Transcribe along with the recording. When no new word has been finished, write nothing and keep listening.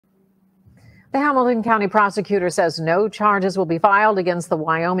The Hamilton County prosecutor says no charges will be filed against the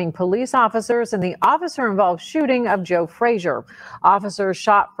Wyoming police officers in the officer-involved shooting of Joe Frazier. Officers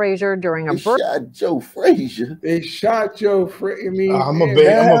shot Frazier during a shot Joe Frazier. They shot Joe Frazier. I mean, I'm a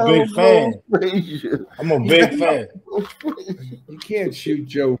big fan. Frazier. I'm a big fan. You can't shoot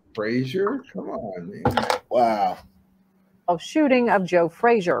Joe Frazier. Come on, man. Wow. Shooting of Joe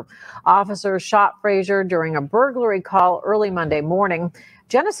Frazier. Officers shot Frazier during a burglary call early Monday morning.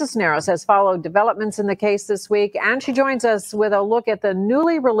 Genesis Neros has followed developments in the case this week, and she joins us with a look at the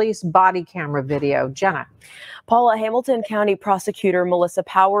newly released body camera video. Jenna. Paula, Hamilton County prosecutor Melissa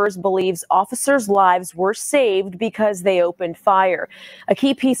Powers believes officers' lives were saved because they opened fire. A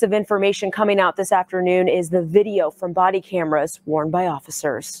key piece of information coming out this afternoon is the video from body cameras worn by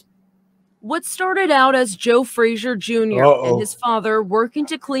officers. What started out as Joe Frazier Jr. and his father working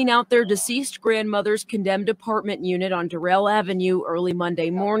to clean out their deceased grandmother's condemned apartment unit on Durrell Avenue early Monday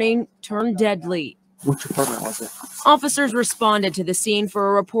morning turned deadly. Which apartment was it? Officers responded to the scene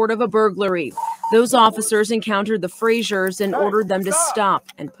for a report of a burglary. Those officers encountered the Fraziers and ordered them to stop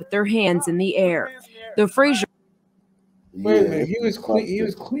and put their hands in the air. The Frazier. Wait a minute, he was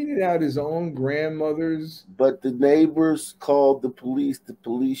cleaning out his own grandmother's. But the neighbors called the police. The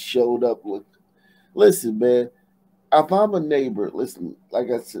police showed up. Listen, man, if I'm a neighbor, listen, like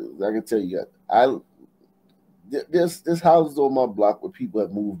I said, I can tell you, there's houses on my block where people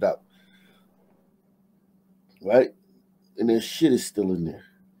have moved out, right? And their shit is still in there.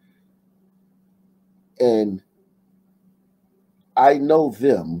 And I know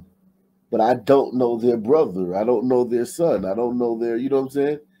them, but I don't know their brother. I don't know their son. I don't know their, you know what I'm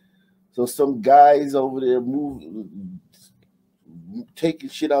saying? So some guys over there taking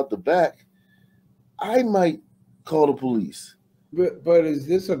shit out the back, I might call the police. But is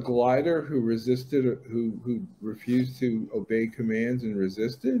this a glider who resisted, who refused to obey commands and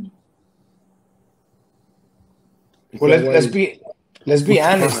resisted? Well, let's be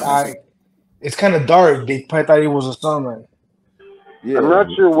honest. It's kind of dark. They probably thought it was a sunlight. Yeah. I'm not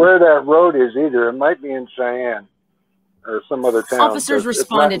sure where that road is either. It might be in Cheyenne or some other town. Officers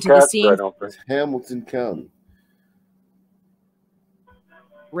responded to the scene. It's Hamilton County.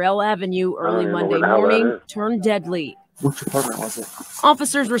 Durrell Avenue early Monday morning turned deadly. Which apartment was it?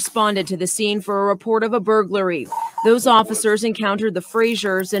 Officers responded to the scene for a report of a burglary. Those officers encountered the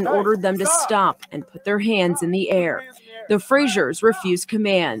Fraziers and ordered them to stop and put their hands in the air. The Fraziers refused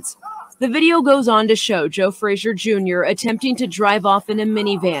commands. The video goes on to show Joe Frazier Jr. attempting to drive off in a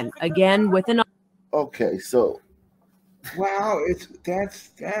minivan, again with an... Okay, so... Wow,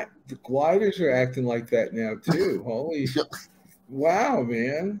 the gliders are acting like that now, too. Holy... Wow,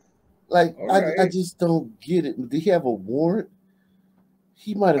 man. Like, I just don't get it. Did he have a warrant?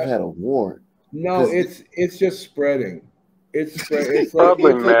 He might have had a warrant. No, it's just spreading. It's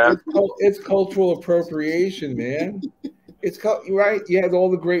cultural appropriation, man. It's right. You have all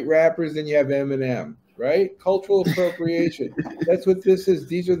the great rappers, and you have Eminem, right? Cultural appropriation. That's what this is.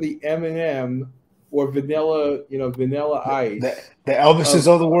 These are the Eminem or Vanilla Ice. The Elvises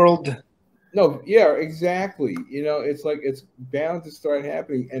of the world. No, yeah, exactly. It's like it's bound to start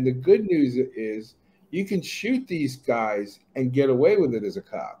happening. And the good news is you can shoot these guys and get away with it as a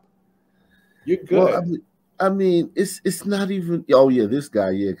cop. You're good. Well, I mean, it's not even. Oh yeah, this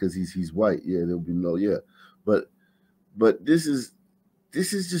guy, yeah, because he's white. Yeah, there'll be no, yeah, but this is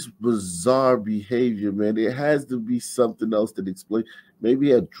just bizarre behavior, man. There has to be something else that explains. Maybe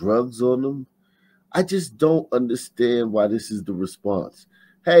he had drugs on him. I just don't understand why this is the response.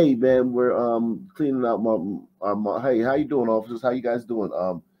 Hey, man, we're cleaning out my hey, how you doing, officers? How you guys doing?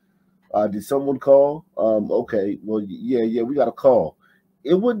 Did someone call? Okay, well, yeah, we got a call.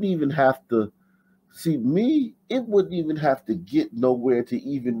 It wouldn't even have to see me. It wouldn't even have to get nowhere to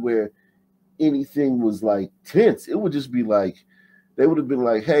even where anything was like tense. It would just be like, they would have been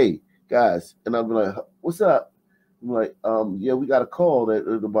like, hey, guys. And I'd be like, what's up? I'm like, yeah, we got a call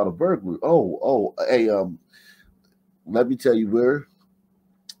about a burglary. Oh, hey, let me tell you where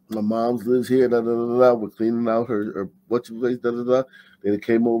my mom's lives here. We're cleaning out her what's your place. Then it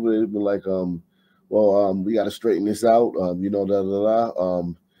came over and be like, we got to straighten this out. They'd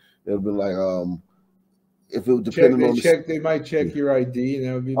be like, if it was depending on they might check your ID, and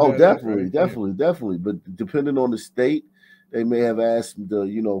that would be definitely. But depending on the state, they may have asked me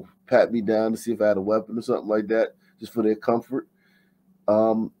to, pat me down to see if I had a weapon or something like that, just for their comfort.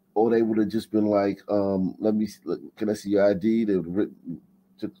 Or they would have just been like, can I see your ID? They would have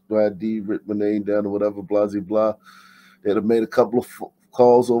took my ID, written my name down or whatever, blah, blah, blah. They'd have made a couple of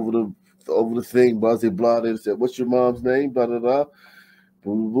calls over the thing, blah, blah, blah. They said, what's your mom's name? Blah, blah, blah.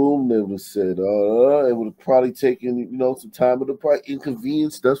 Boom, boom. They would have said, it would have probably taken, some time. It would have probably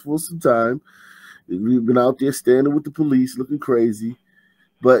inconvenienced us for some time. We've been out there standing with the police looking crazy.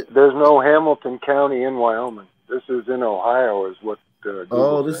 But there's no Hamilton County in Wyoming. This is in Ohio, is what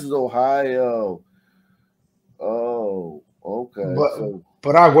Google this said. is Ohio. Oh, okay.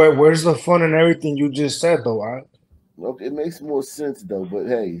 But where's the fun and everything you just said, though? Okay, it makes more sense, though. But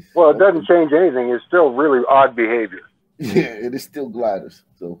hey. Well, it doesn't change anything. It's still really odd behavior. Yeah, it is still gliders.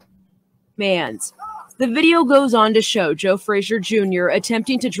 So. Mans. The video goes on to show Joe Frazier Jr.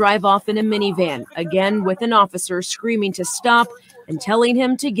 attempting to drive off in a minivan, again with an officer screaming to stop and telling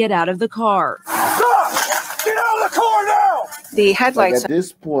him to get out of the car. Stop! Get out of the car now! The headlights. At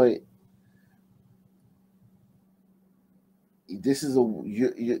this point, this is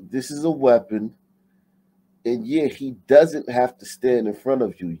a weapon, and yeah, he doesn't have to stand in front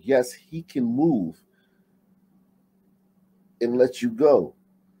of you. Yes, he can move and let you go.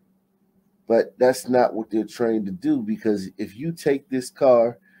 But that's not what they're trained to do, because if you take this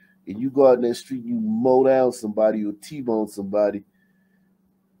car and you go out in the street, you mow down somebody or T-bone somebody,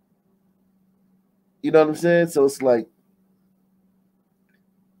 you know what I'm saying? So it's like,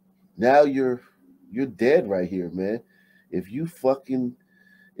 now you're dead right here, man. If you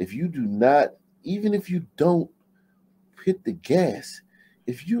do not, even if you don't hit the gas,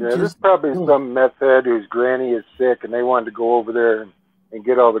 if you there's probably some meth head whose granny is sick and they wanted to go over there and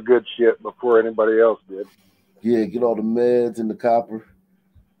get all the good shit before anybody else did. Yeah, get all the meds and the copper.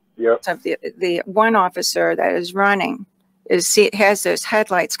 Yep. The one officer that is running has those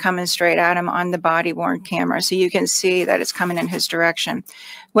headlights coming straight at him on the body-worn camera, so you can see that it's coming in his direction.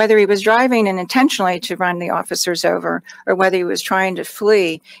 Whether he was driving and intentionally to run the officers over, or whether he was trying to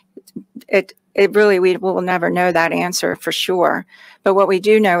flee, it really, we will never know that answer for sure. But what we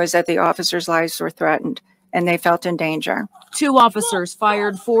do know is that the officers' lives were threatened and they felt in danger. 2 officers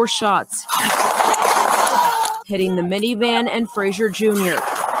fired 4 shots, hitting the minivan and Frazier Jr.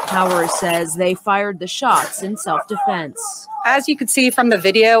 Powers says they fired the shots in self-defense. As you could see from the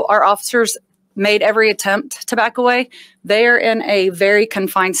video, our officers made every attempt to back away. They are in a very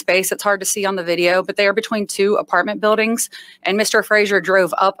confined space. It's hard to see on the video, but they are between 2 apartment buildings. And Mr. Frazier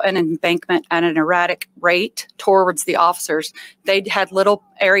drove up an embankment at an erratic rate towards the officers. They had little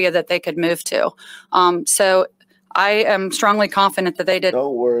area that they could move to. So I am strongly confident that they did.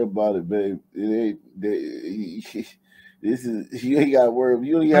 Don't worry about it, babe. It ain't. This is, you ain't got to worry.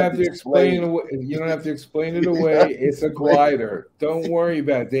 You don't have to explain it. You don't have to explain it away. It's a glider. Don't worry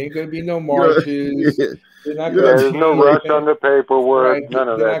about it. There ain't going to be no marches. They're not There's no rush on the paperwork. Right? None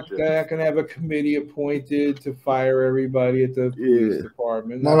of that. They're not going to have a committee appointed to fire everybody at the police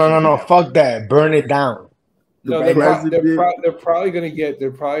department. No. Fuck that. Burn it down. No, they're probably going to get.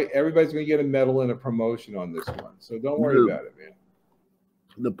 Everybody's going to get a medal and a promotion on this one. So don't worry about it, man.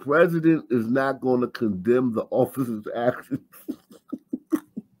 The president is not going to condemn the officer's actions.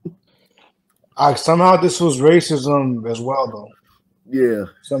 Somehow this was racism as well, though. Yeah.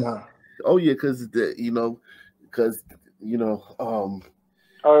 Somehow. Oh yeah, because it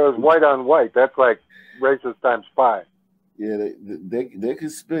was white on white. That's like racist times 5. Yeah, they can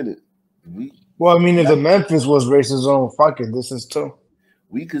spin it. Well, I mean, if the Memphis was racism, fuck it. This is too.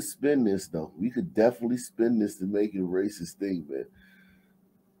 We could spin this though. We could definitely spin this to make it a racist thing, man.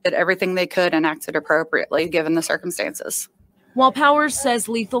 Did everything they could and acted appropriately given the circumstances. While Powers says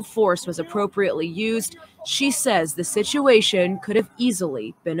lethal force was appropriately used, she says the situation could have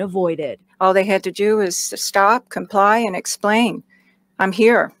easily been avoided. All they had to do was stop, comply, and explain. I'm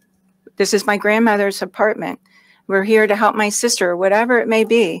here. This is my grandmother's apartment. We're here to help my sister, whatever it may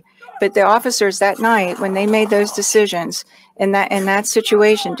be. But the officers that night, when they made those decisions in that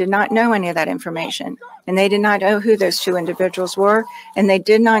situation, did not know any of that information. And they did not know who those 2 individuals were. And they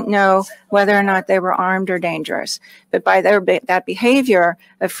did not know whether or not they were armed or dangerous. But by that behavior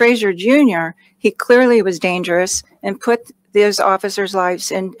of Frazier Jr., he clearly was dangerous and put those officers' lives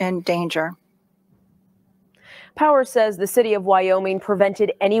in danger. Powers says the city of Wyoming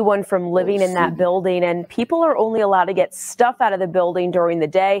prevented anyone from living in that building, and people are only allowed to get stuff out of the building during the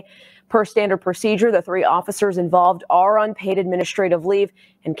day. Per standard procedure, the 3 officers involved are on paid administrative leave,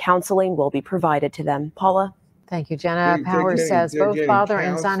 and counseling will be provided to them. Paula? Thank you, Jenna. Powers says both father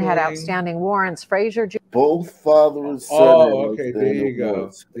and son had outstanding warrants. Frazier Jr. Both father and son. Oh, okay. There you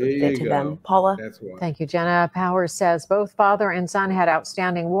go. There you go. Them. Paula? That's why. Thank you, Jenna. Powers says both father and son had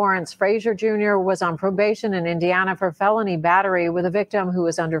outstanding warrants. Frazier Jr. was on probation in Indiana for felony battery with a victim who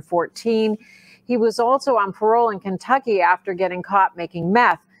was under 14. He was also on parole in Kentucky after getting caught making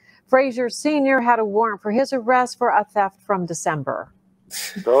meth. Frazier Sr. had a warrant for his arrest for a theft from December.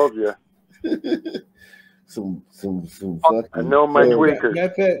 Told you. some fucking. I know my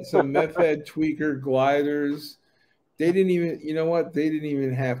tweakers. Some meth head tweaker gliders. They didn't even, you know what? They didn't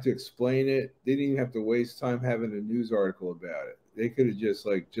even have to explain it. They didn't even have to waste time having a news article about it. They could have just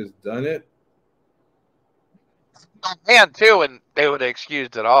done it. And too, and they would have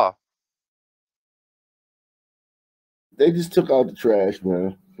excused it all. They just took out the trash,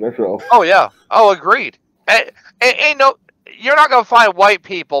 man. That's all. Oh yeah. Oh, agreed. Ain't no. You're not gonna find white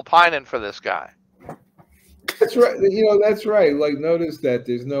people pining for this guy. That's right. You know, that's right. Like, notice that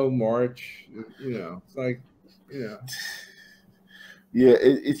there's no march. You know, it's like, you know. Yeah,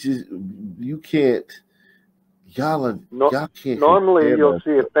 it's just you can't. Y'all can't. Normally, you'll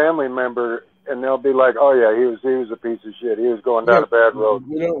see a family member, and they'll be like, "Oh yeah, he was a piece of shit. He was going down a bad road."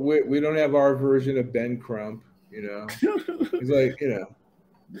 We don't have our version of Ben Crump. You know, he's like, you know.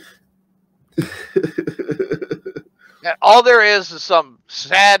 And all there is some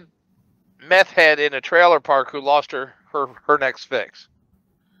sad meth head in a trailer park who lost her next fix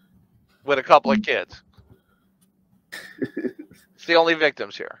with a couple of kids. It's the only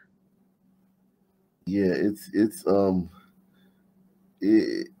victims here. Yeah,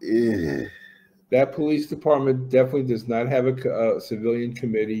 That police department definitely does not have a civilian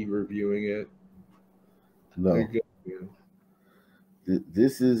committee reviewing it. No.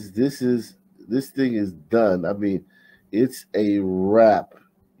 This thing is done. I mean, it's a wrap.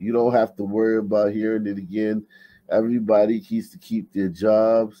 You don't have to worry about hearing it again. Everybody gets to keep their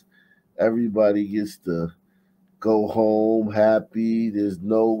jobs. Everybody gets to go home happy.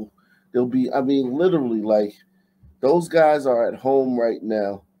 There'll be, I mean, literally, like, those guys are at home right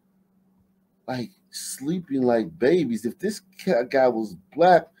now, like, sleeping like babies. If this guy was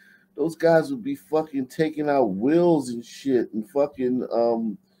black, those guys would be fucking taking out wills and shit and fucking,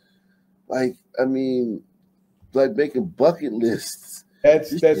 like, I mean, like making bucket lists. That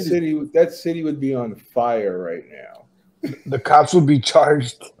city would be on fire right now. The cops would be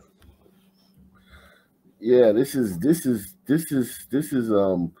charged. Yeah, this is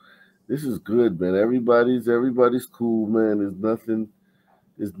good, man. Everybody's cool, man.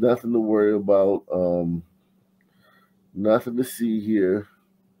 There's nothing to worry about. Nothing to see here.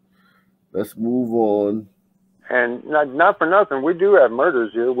 Let's move on. And not for nothing, we do have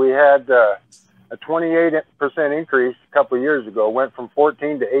murders here. We had a 28% increase a couple of years ago. Went from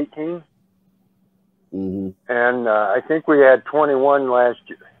 14 to 18. Mm-hmm. And I think we had 21 last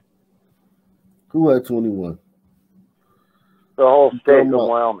year. Who had 21? The whole state of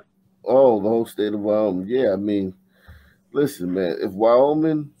Wyoming. Oh, the whole state of Wyoming. Yeah, I mean, listen, man, if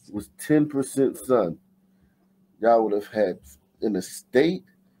Wyoming was 10% sun, y'all would have had in the state,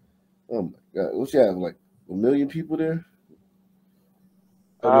 oh my God, what you have, like 1 million people there?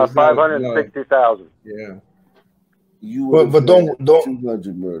 560,000. Yeah. But don't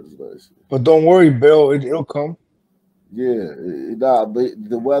 200 murders last year. But don't worry, Bill, it'll come. Yeah, but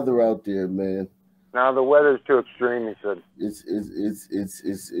the weather out there, man. Now the weather's too extreme. He said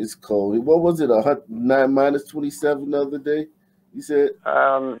it's cold. What was it? Minus 27 the other day. You said.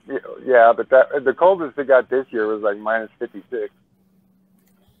 Yeah, but the coldest it got this year was like minus 56.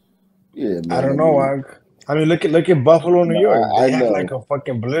 Yeah, man. I don't know. I mean, look at Buffalo, New York. They have like a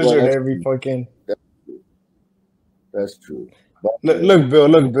fucking blizzard every fucking. That's true. Look,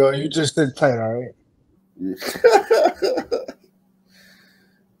 Bill. You just sit tight, all right? Yeah.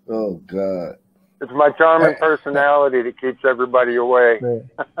 Oh God. It's my charming personality that keeps everybody away.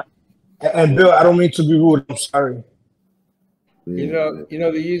 And Bill, I don't mean to be rude. I'm sorry. You know,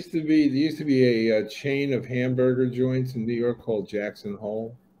 there used to be a chain of hamburger joints in New York called Jackson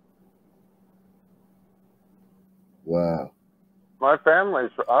Hole. Wow. My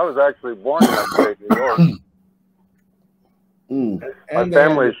family's. I was actually born in upstate New York. My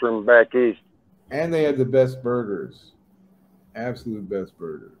family's from back east. And they had the best burgers. Absolute best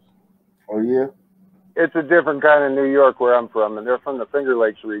burgers. Oh yeah. It's a different kind of New York where I'm from, and they're from the Finger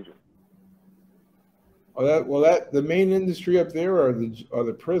Lakes region. Oh, the main industry up there are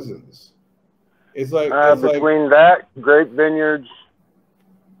the prisons. It's like between that, grape vineyards,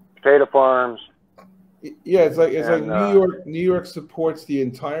 potato farms. Yeah, it's like New York supports the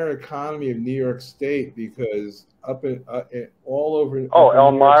entire economy of New York State because up in all over.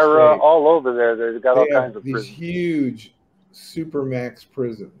 Elmira, all over there, they've got all kinds of these prisons. Huge supermax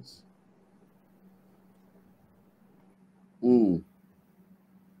prisons.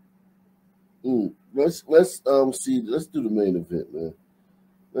 Let's see. Let's do the main event, man.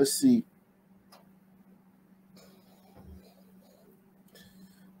 Let's see.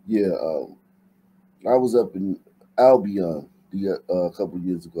 Yeah, I was up in Albion a couple of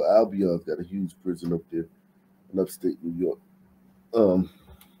years ago. Albion's got a huge prison up there in upstate New York.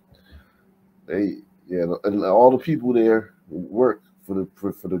 Yeah, and all the people there work for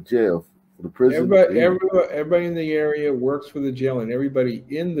the jail, for the prison. Everybody in the area works for the jail, and everybody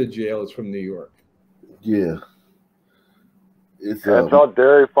in the jail is from New York. Yeah. It's all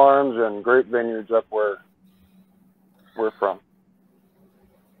dairy farms and grape vineyards up where we're from.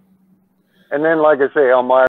 And then, like I say, Elmira